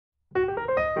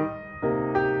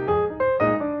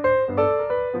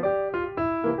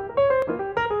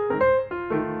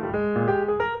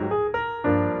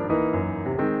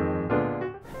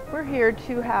honored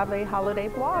to have a holiday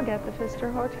vlog at the Pfister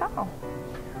Hotel.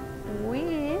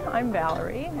 I'm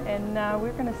Valerie, and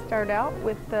we're going to start out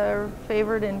with the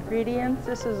favorite ingredients.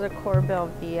 This is a Corbel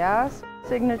VS.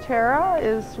 Signatera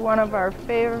is one of our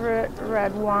favorite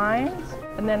red wines.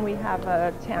 And then we have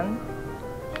a 10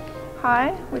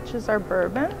 High, which is our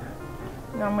bourbon.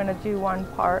 Now I'm going to do one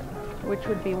part, which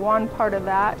would be 1 part of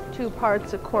that, 2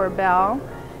 parts of Corbel,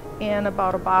 and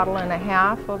about 1.5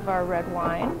 bottles of our red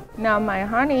wine. Now my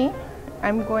honey,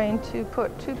 I'm going to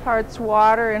put 2 parts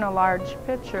water in a large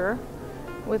pitcher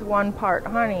with 1 part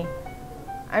honey.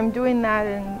 I'm doing that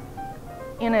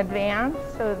in advance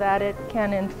so that it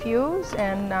can infuse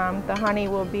and the honey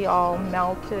will be all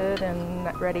melted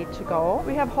and ready to go.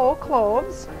 We have whole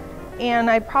cloves, and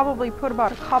I probably put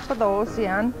about 1 cup of those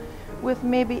in with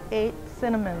maybe 8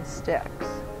 cinnamon sticks.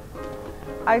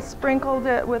 I sprinkled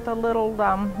it with a little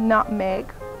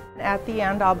nutmeg. At the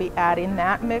end I'll be adding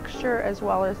that mixture as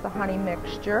well as the honey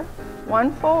mixture.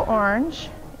 1 full orange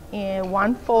and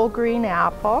 1 full green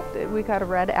apple. We got a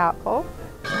red apple.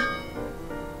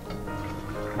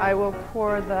 I will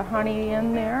pour the honey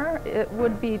in there. It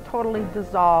would be totally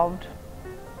dissolved.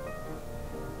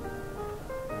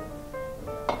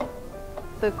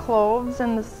 The cloves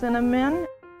and the cinnamon.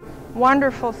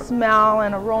 Wonderful smell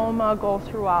and aroma go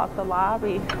throughout the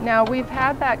lobby. Now we've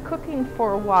had that cooking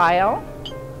for a while,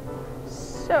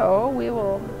 so we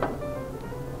will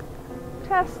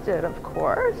test it, of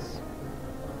course.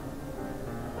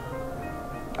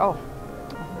 Oh,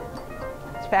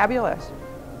 it's fabulous.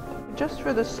 Just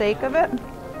for the sake of it,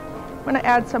 I'm going to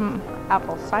add some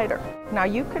apple cider. Now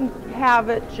you can have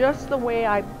it just the way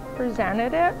I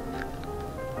presented it,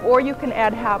 or you can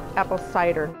add apple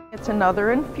cider. It's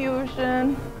another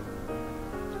infusion.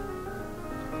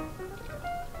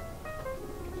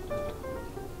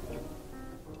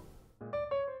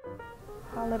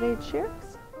 Holiday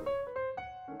cheers.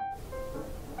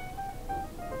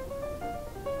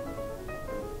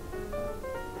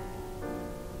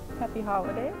 Happy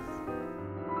holidays.